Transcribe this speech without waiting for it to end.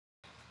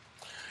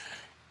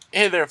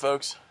Hey there,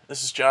 folks.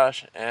 This is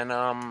Josh, and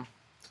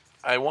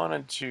I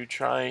wanted to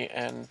try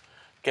and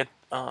get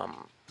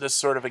this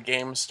sort of a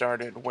game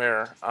started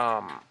where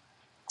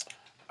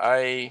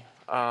I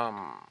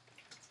well,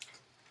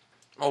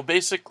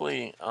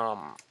 basically,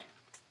 I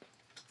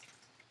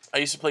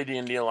used to play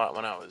D&D a lot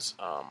when I was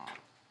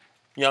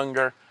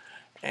younger,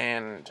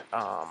 and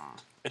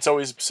it's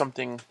always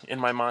something in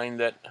my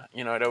mind that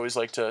I'd always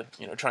like to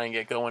try and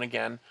get going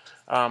again.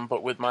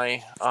 But with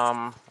my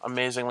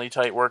amazingly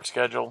tight work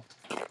schedule,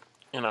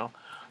 you know,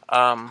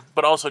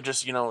 but also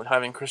just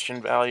having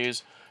Christian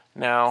values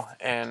now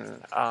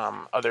and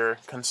other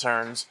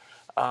concerns.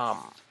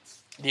 Um,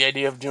 the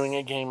idea of doing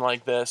a game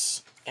like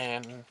this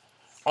and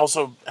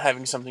also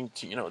having something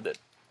to that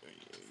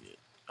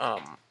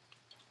um,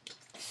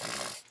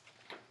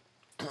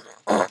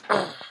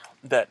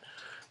 that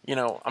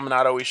I'm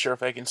not always sure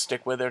if I can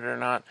stick with it or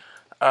not.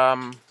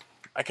 Um,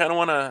 I kind of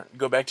want to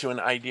go back to an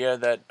idea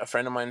that a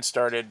friend of mine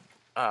started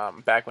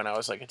back when I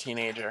was like a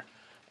teenager,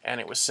 and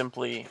it was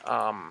simply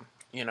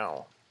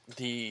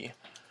the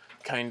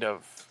kind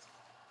of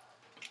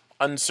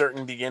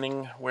uncertain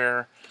beginning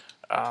where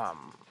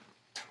um,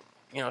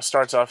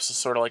 starts off as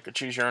sort of like a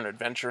choose your own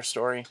adventure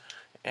story,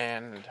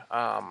 and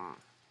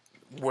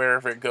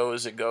wherever it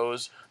goes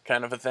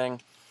kind of a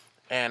thing.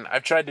 And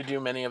I've tried to do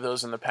many of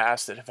those in the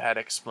past that have had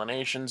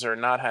explanations or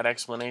not had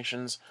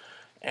explanations.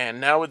 And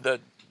now with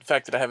the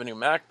fact that I have a new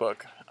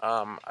MacBook,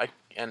 I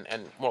and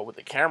well with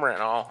the camera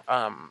and all,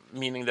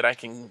 meaning that I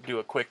can do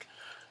a quick.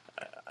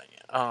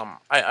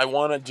 I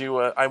want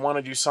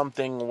to do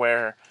something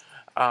where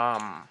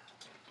I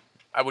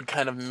would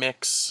kind of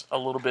mix a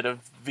little bit of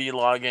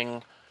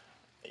vlogging,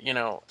 you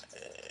know,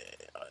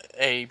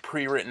 a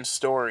pre-written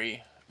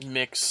story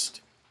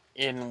mixed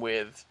in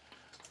with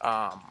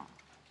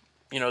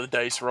the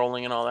dice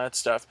rolling and all that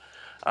stuff.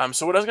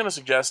 So what I was going to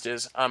suggest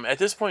is, at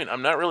this point,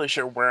 I'm not really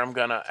sure where I'm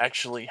going to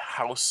actually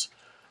house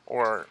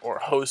or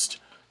host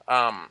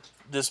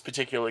this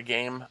particular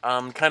game.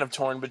 I'm kind of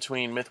torn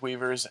between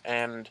Mythweavers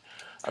and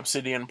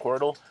Obsidian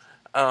Portal.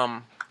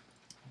 Um,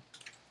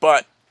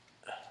 but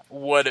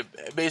what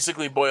it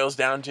basically boils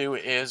down to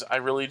is I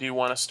really do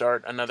want to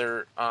start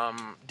another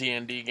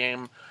D&D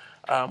game,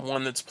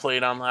 one that's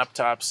played on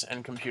laptops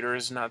and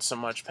computers, not so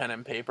much pen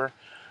and paper.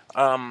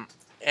 Um,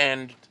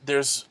 and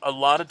there's a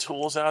lot of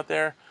tools out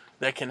there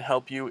that can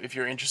help you if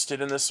you're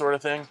interested in this sort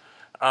of thing.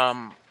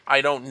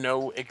 I don't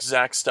know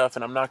exact stuff,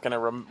 and I'm not going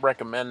to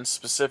recommend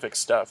specific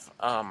stuff.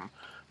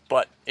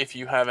 But if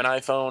you have an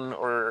iPhone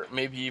or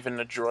maybe even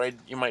a Droid,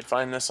 you might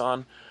find this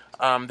on.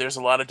 There's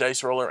a lot of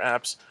dice roller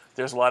apps.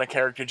 There's a lot of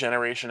character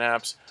generation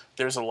apps.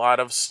 There's a lot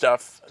of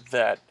stuff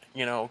that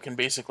can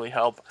basically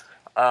help.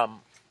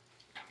 Um,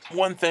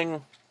 One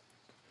thing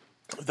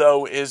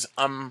though is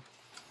I'm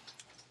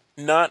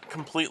not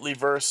completely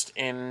versed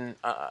in.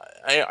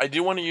 I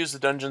do want to use the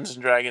Dungeons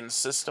and Dragons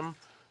system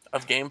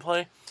of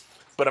gameplay,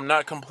 but I'm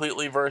not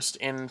completely versed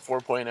in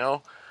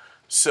 4.0.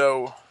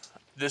 So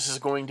this is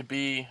going to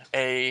be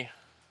a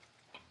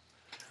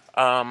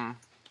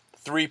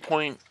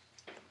 3.0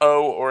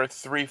 or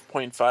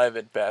 3.5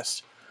 at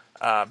best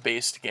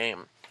based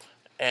game.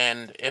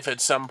 And if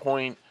at some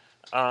point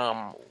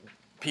um,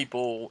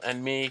 people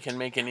and me can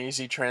make an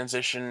easy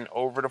transition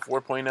over to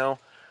 4.0,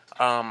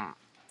 um,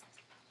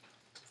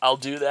 I'll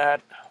do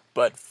that.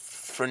 But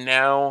for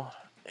now,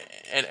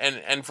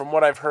 and from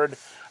what I've heard,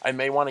 I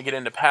may want to get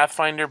into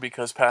Pathfinder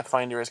because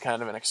Pathfinder is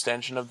kind of an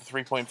extension of the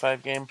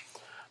 3.5 game.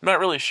 I'm not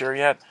really sure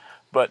yet,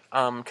 but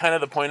kind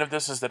of the point of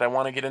this is that I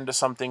want to get into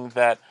something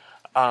that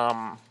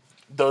um,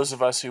 those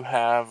of us who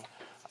have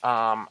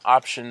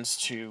options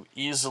to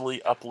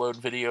easily upload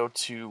video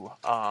to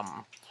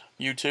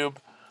YouTube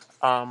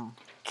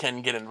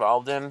can get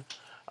involved in.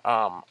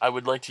 I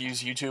would like to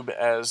use YouTube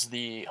as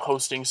the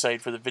hosting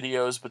site for the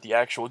videos, but the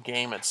actual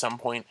game at some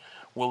point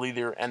will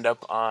either end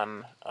up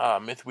on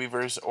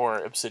Mythweavers or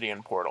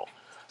Obsidian Portal.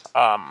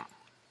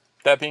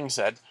 That being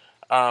said,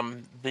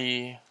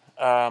 the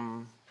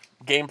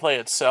gameplay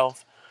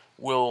itself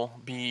will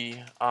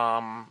be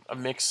a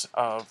mix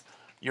of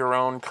your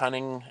own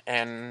cunning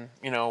and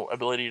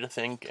ability to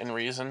think and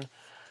reason,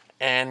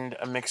 and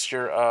a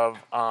mixture of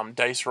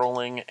dice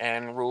rolling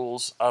and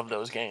rules of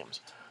those games.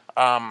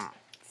 Um,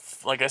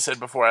 like I said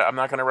before, I'm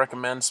not going to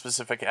recommend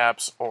specific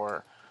apps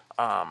or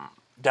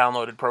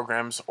downloaded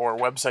programs or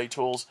website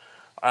tools.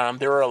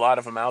 There are a lot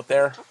of them out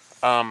there.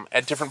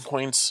 At different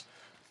points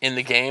in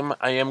the game,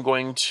 I am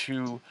going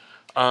to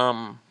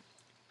um,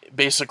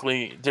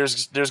 basically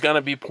there's going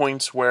to be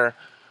points where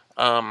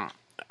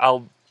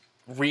I'll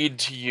read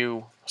to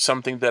you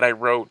something that I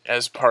wrote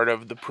as part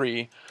of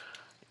the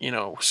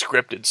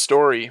scripted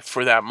story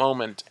for that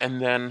moment,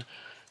 and then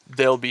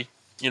there'll be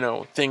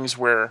things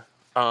where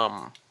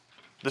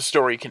the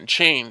story can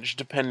change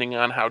depending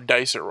on how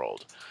dice are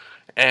rolled,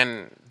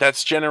 and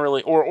that's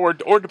generally or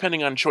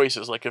depending on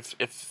choices. Like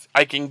if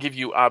I can give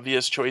you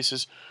obvious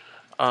choices,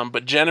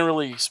 but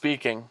generally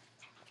speaking,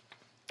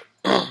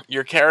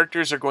 your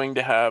characters are going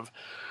to have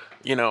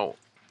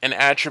an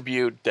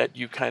attribute that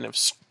you kind of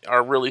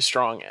are really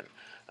strong in,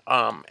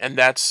 and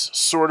that's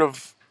sort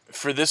of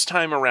for this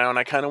time around,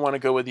 I kind of want to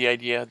go with the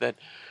idea that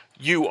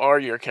you are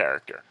your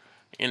character,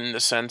 in the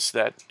sense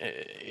that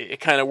it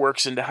kind of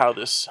works into how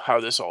this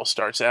all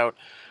starts out.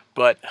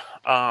 But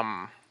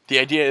the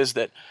idea is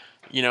that,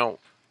 you know,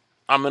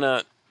 I'm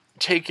gonna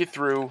take you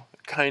through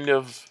kind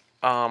of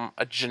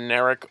a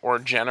generic or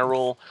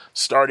general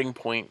starting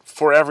point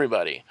for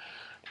everybody,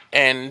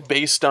 and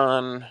based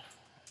on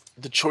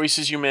the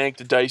choices you make,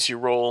 the dice you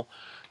roll,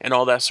 and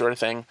all that sort of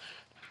thing,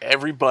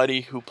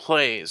 everybody who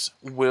plays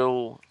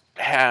will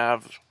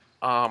have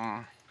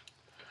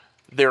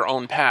their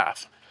own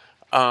path,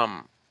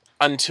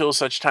 until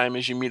such time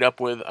as you meet up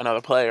with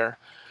another player,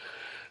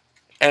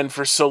 and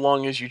for so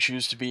long as you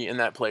choose to be in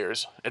that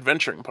player's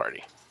adventuring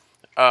party.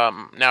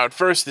 Now, at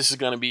first, this is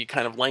going to be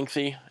kind of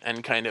lengthy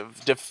and kind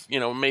of,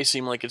 may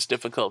seem like it's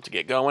difficult to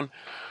get going.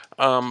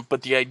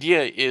 But the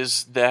idea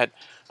is that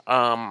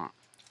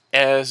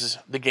as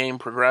the game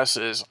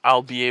progresses,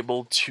 I'll be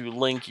able to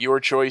link your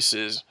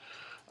choices,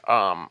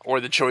 or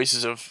the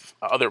choices of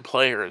other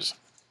players,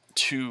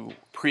 to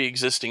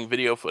pre-existing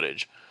video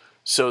footage,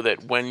 so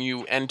that when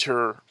you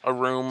enter a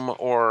room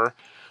or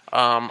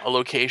a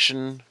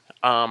location,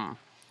 for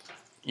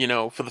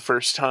the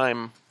first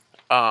time,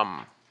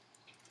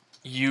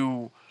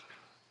 you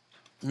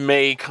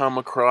may come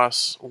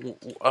across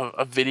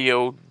a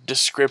video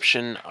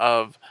description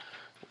of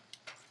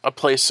a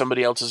place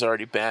somebody else has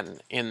already been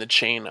in the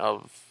chain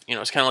of,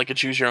 it's kind of like a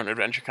choose your own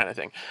adventure kind of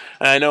thing.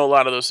 And I know a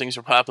lot of those things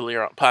are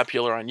popular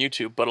on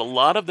YouTube, but a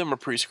lot of them are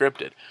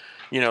pre-scripted.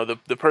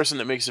 The person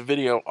that makes a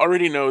video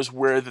already knows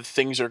where the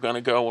things are going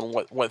to go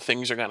and what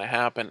things are going to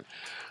happen.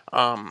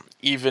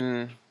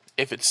 Even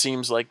if it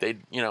seems like they,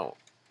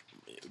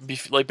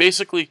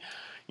 basically,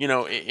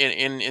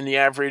 in the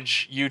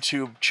average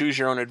YouTube choose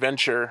your own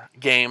adventure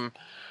game,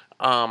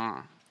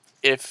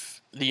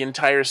 if the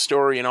entire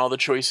story and all the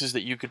choices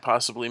that you could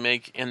possibly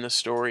make in the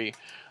story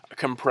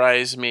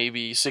comprise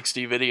maybe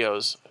 60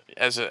 videos,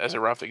 as a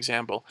rough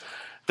example,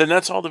 then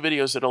that's all the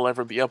videos that'll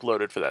ever be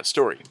uploaded for that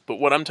story. But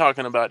what I'm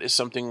talking about is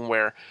something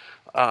where,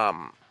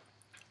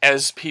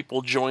 as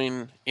people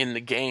join in the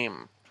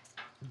game,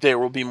 there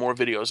will be more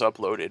videos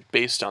uploaded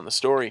based on the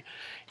story.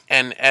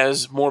 And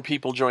as more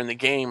people join the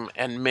game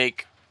and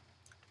make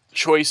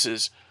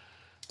choices,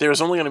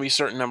 there's only going to be a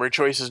certain number of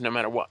choices no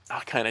matter what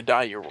kind of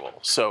die you roll.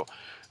 So,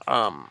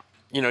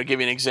 to give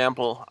you an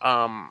example,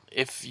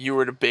 if you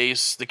were to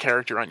base the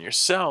character on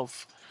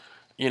yourself,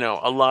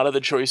 a lot of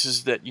the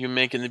choices that you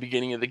make in the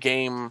beginning of the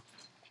game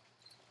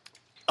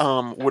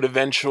would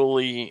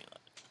eventually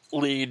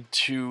lead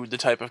to the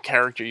type of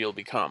character you'll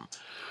become.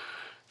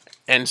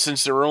 And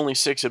since there are only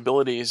 6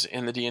 abilities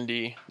in the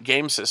D&D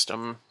game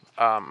system,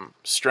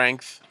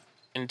 strength,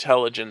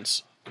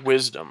 intelligence,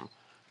 wisdom,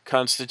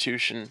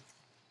 constitution,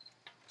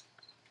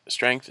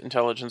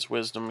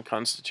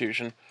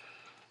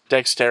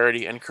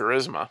 dexterity, and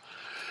charisma.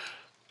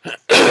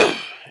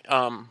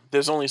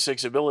 There's only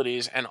 6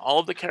 abilities, and all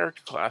of the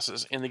character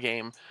classes in the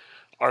game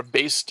are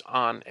based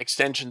on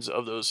extensions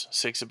of those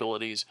 6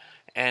 abilities,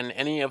 and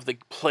any of the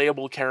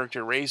playable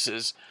character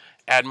races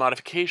add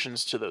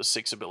modifications to those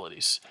 6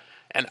 abilities.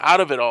 And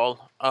out of it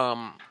all,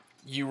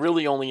 you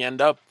really only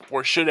end up,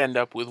 or should end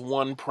up, with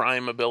 1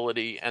 prime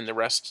ability, and the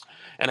rest,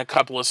 and a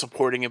couple of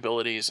supporting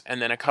abilities,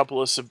 and then a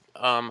couple of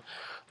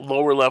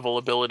lower level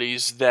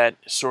abilities that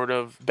sort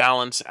of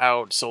balance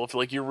out. So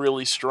if you're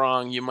really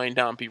strong, you might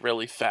not be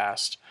really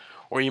fast,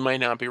 or you might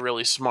not be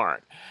really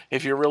smart.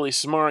 If you're really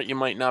smart, you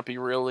might not be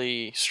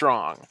really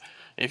strong.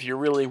 If you're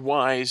really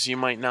wise, you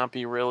might not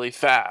be really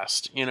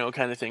fast,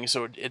 kind of thing.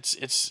 So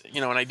it's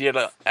an idea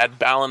to add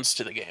balance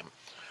to the game.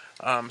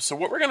 So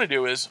what we're going to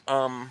do is,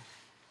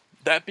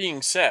 that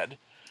being said,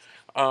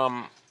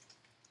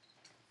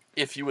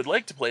 if you would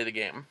like to play the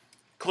game,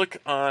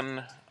 click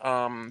on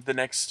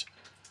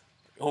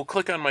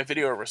click on my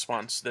video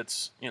response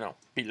that's,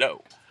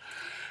 below.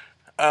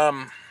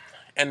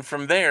 And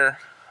from there,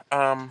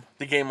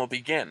 the game will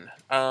begin.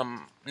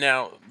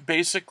 Now,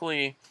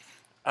 basically,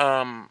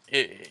 every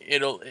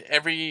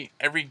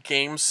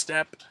game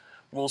step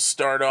will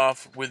start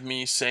off with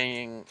me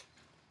saying,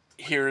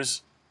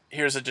 here's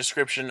a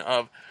description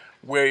of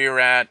where you're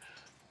at,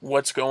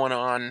 what's going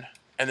on,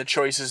 and the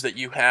choices that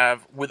you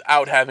have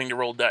without having to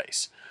roll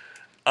dice.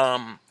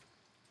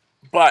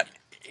 But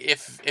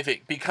if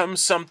it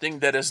becomes something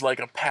that is like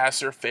a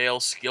pass or fail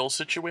skill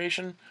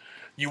situation,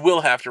 you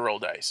will have to roll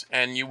dice,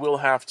 and you will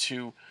have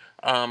to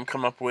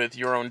come up with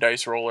your own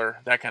dice roller,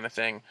 that kind of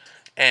thing.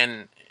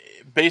 And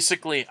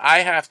basically,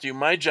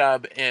 my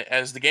job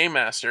as the game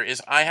master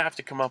is I have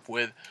to come up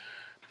with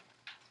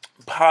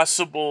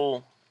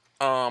possible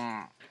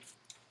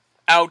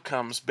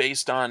outcomes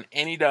based on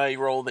any die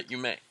roll that you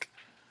make,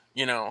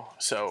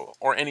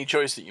 or any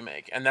choice that you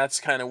make. And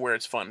that's kind of where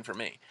it's fun for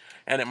me,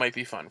 and it might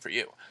be fun for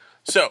you.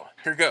 So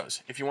here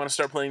goes. If you want to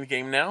start playing the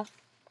game now,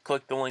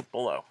 click the link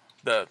below,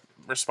 the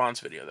response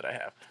video that I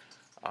have,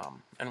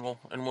 and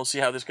we'll see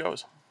how this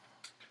goes.